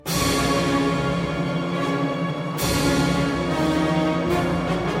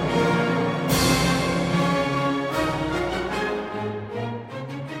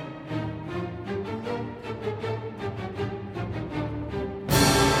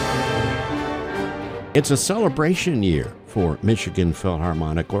It's a celebration year for Michigan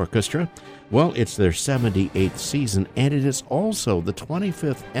Philharmonic Orchestra. Well, it's their 78th season, and it is also the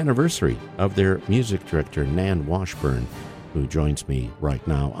 25th anniversary of their music director, Nan Washburn, who joins me right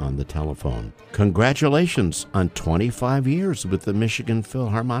now on the telephone. Congratulations on 25 years with the Michigan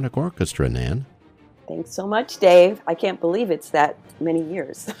Philharmonic Orchestra, Nan. Thanks so much, Dave. I can't believe it's that many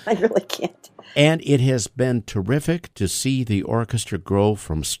years. I really can't. And it has been terrific to see the orchestra grow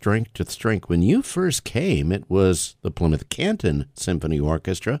from strength to strength. When you first came, it was the Plymouth Canton Symphony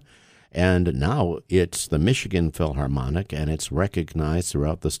Orchestra, and now it's the Michigan Philharmonic, and it's recognized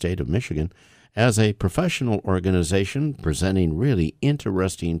throughout the state of Michigan as a professional organization presenting really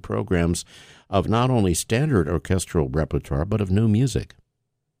interesting programs of not only standard orchestral repertoire, but of new music.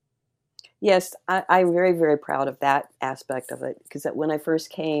 Yes, I'm very, very proud of that aspect of it, because when I first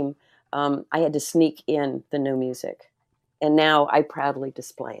came, I had to sneak in the new music, and now I proudly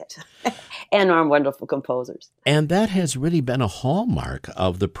display it, and our wonderful composers. And that has really been a hallmark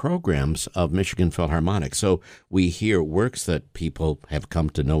of the programs of Michigan Philharmonic. So we hear works that people have come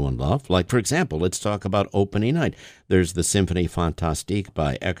to know and love. Like, for example, let's talk about opening night. There's the Symphonie Fantastique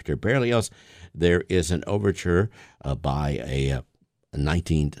by Hector Berlioz. There is an overture by a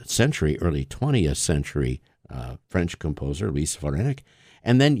 19th century, early 20th century French composer, Louis Varenic.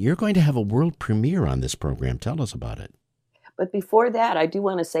 And then you're going to have a world premiere on this program. Tell us about it. But before that, I do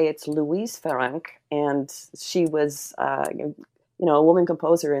want to say it's Louise Varenic, and she was, a woman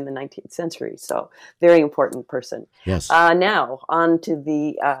composer in the 19th century. So very important person. Yes. Now on to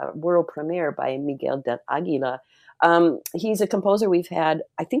the world premiere by Miguel de Aguila. He's a composer we've had.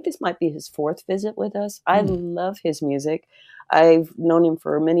 I think this might be his fourth visit with us. I love his music. I've known him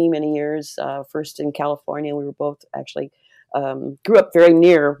for many, many years. First in California, we were both actually grew up very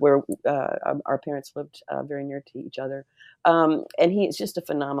near where our parents lived, very near to each other. And he is just a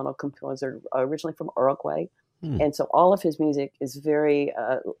phenomenal composer, originally from Uruguay. And so all of his music is very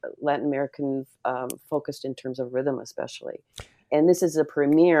Latin American focused in terms of rhythm, especially. And this is a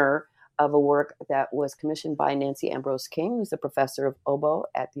premiere of a work that was commissioned by Nancy Ambrose King, who's a professor of oboe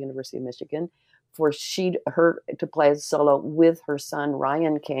at the University of Michigan, for her to play a solo with her son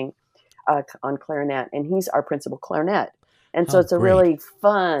Ryan King on clarinet, and he's our principal clarinet. And so it's a really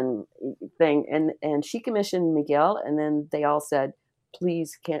fun thing. And she commissioned Miguel, and then they all said,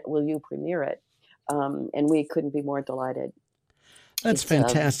 "Please, will you premiere it?" And we couldn't be more delighted. That's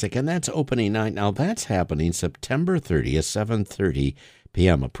fantastic. And that's opening night. Now, that's happening September 30th, 7:30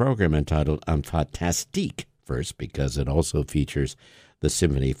 p.m., a program entitled Un Fantastique first, because it also features the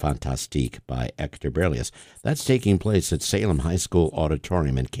Symphonie Fantastique by Hector Berlioz. That's taking place at Salem High School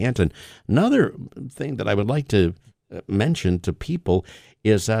Auditorium in Canton. Another thing that I would like to mention to people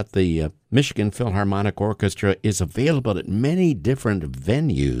is that the Michigan Philharmonic Orchestra is available at many different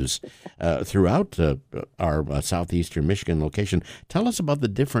venues throughout our southeastern Michigan location. Tell us about the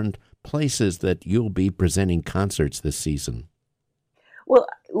different places that you'll be presenting concerts this season. Well,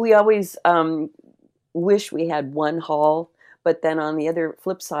 we always wish we had one hall, but then on the other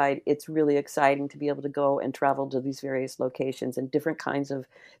flip side, it's really exciting to be able to go and travel to these various locations and different kinds of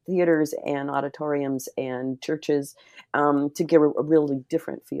theaters and auditoriums and churches to give a really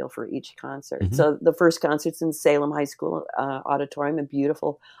different feel for each concert. Mm-hmm. So the first concert's in Salem High School Auditorium, a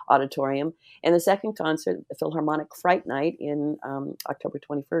beautiful auditorium. And the second concert, Philharmonic Fright Night in October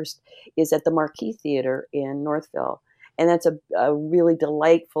 21st, is at the Marquis Theater in Northville. And that's a really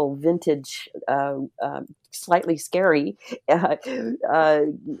delightful, vintage, slightly scary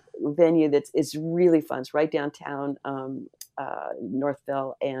venue is really fun. It's right downtown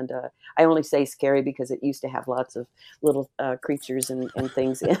Northville. And I only say scary because it used to have lots of little creatures and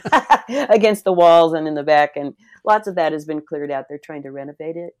things against the walls and in the back. And lots of that has been cleared out. They're trying to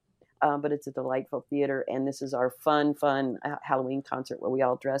renovate it. But it's a delightful theater. And this is our fun Halloween concert where we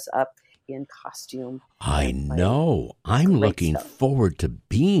all dress up in costume. I know. I'm looking forward to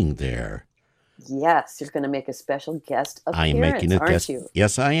being there. Yes, you're going to make a special guest appearance, I'm making a aren't guest. you?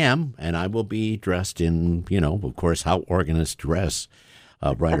 Yes, I am. And I will be dressed in, of course, how organists dress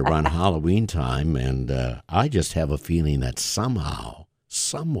right around Halloween time. And I just have a feeling that somehow,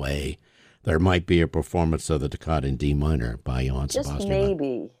 some way, there might be a performance of the Toccata in D minor by Johann Sebastian. Just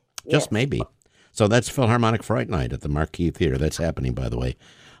maybe. Just maybe. So that's Philharmonic Fright Night at the Marquis Theater. That's happening, by the way,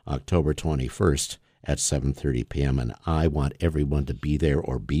 October 21st at 7:30 p.m., and I want everyone to be there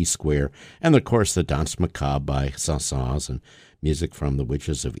or be square. And, of course, the Danse Macabre by Saint-Saëns and music from The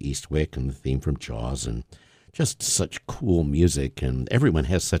Witches of Eastwick and the theme from Jaws and just such cool music, and everyone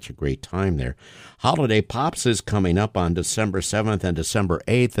has such a great time there. Holiday Pops is coming up on December 7th and December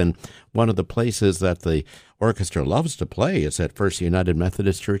 8th, and one of the places that the orchestra loves to play is at First United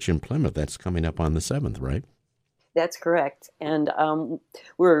Methodist Church in Plymouth. That's coming up on the 7th, right? That's correct. And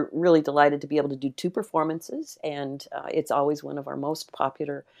we're really delighted to be able to do 2 performances, and it's always one of our most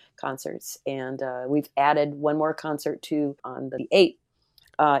popular concerts. And we've added one more concert too on the 8th,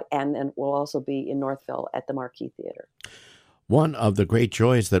 and then we'll also be in Northville at the Marquee Theater. One of the great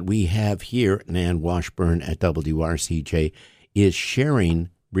joys that we have here, Nan Washburn at WRCJ, is sharing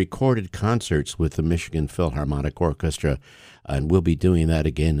recorded concerts with the Michigan Philharmonic Orchestra, and we'll be doing that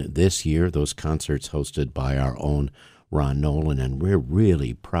again this year, those concerts hosted by our own Ron Nolan, and we're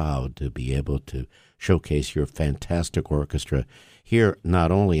really proud to be able to showcase your fantastic orchestra here,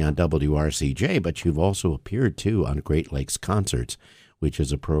 not only on WRCJ, but you've also appeared, too, on Great Lakes Concerts, which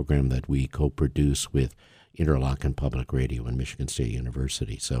is a program that we co-produce with Interlochen Public Radio and Michigan State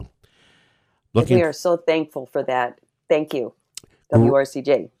University. So, we are so thankful for that. Thank you,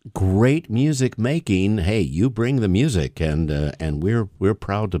 WRCJ. Great music making. Hey, you bring the music, and we're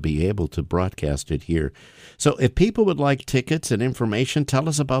proud to be able to broadcast it here. So, if people would like tickets and information, tell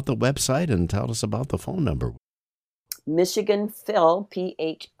us about the website and tell us about the phone number. MichiganPhil,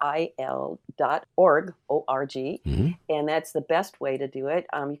 PHIL.org, O-R-G, and that's the best way to do it.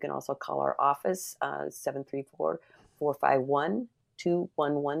 You can also call our office,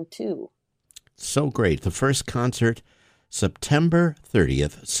 734-451-2112. So great. The first concert, September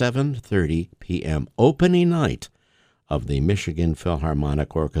 30th, 7:30 p.m., opening night of the Michigan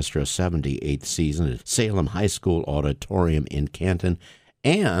Philharmonic Orchestra 78th season at Salem High School Auditorium in Canton,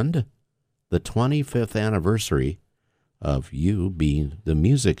 and the 25th anniversary of you being the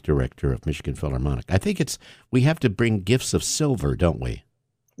music director of Michigan Philharmonic. I think we have to bring gifts of silver, don't we?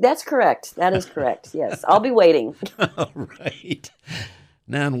 That's correct. That is correct. Yes, I'll be waiting. All right.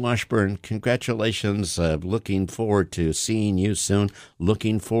 Nan Washburn, congratulations. Looking forward to seeing you soon.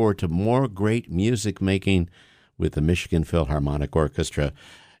 Looking forward to more great music making with the Michigan Philharmonic Orchestra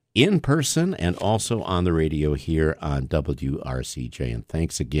in person and also on the radio here on WRCJ. And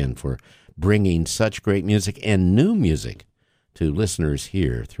thanks again for bringing such great music and new music to listeners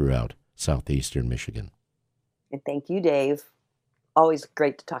here throughout southeastern Michigan. And thank you, Dave. Always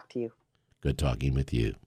great to talk to you. Good talking with you.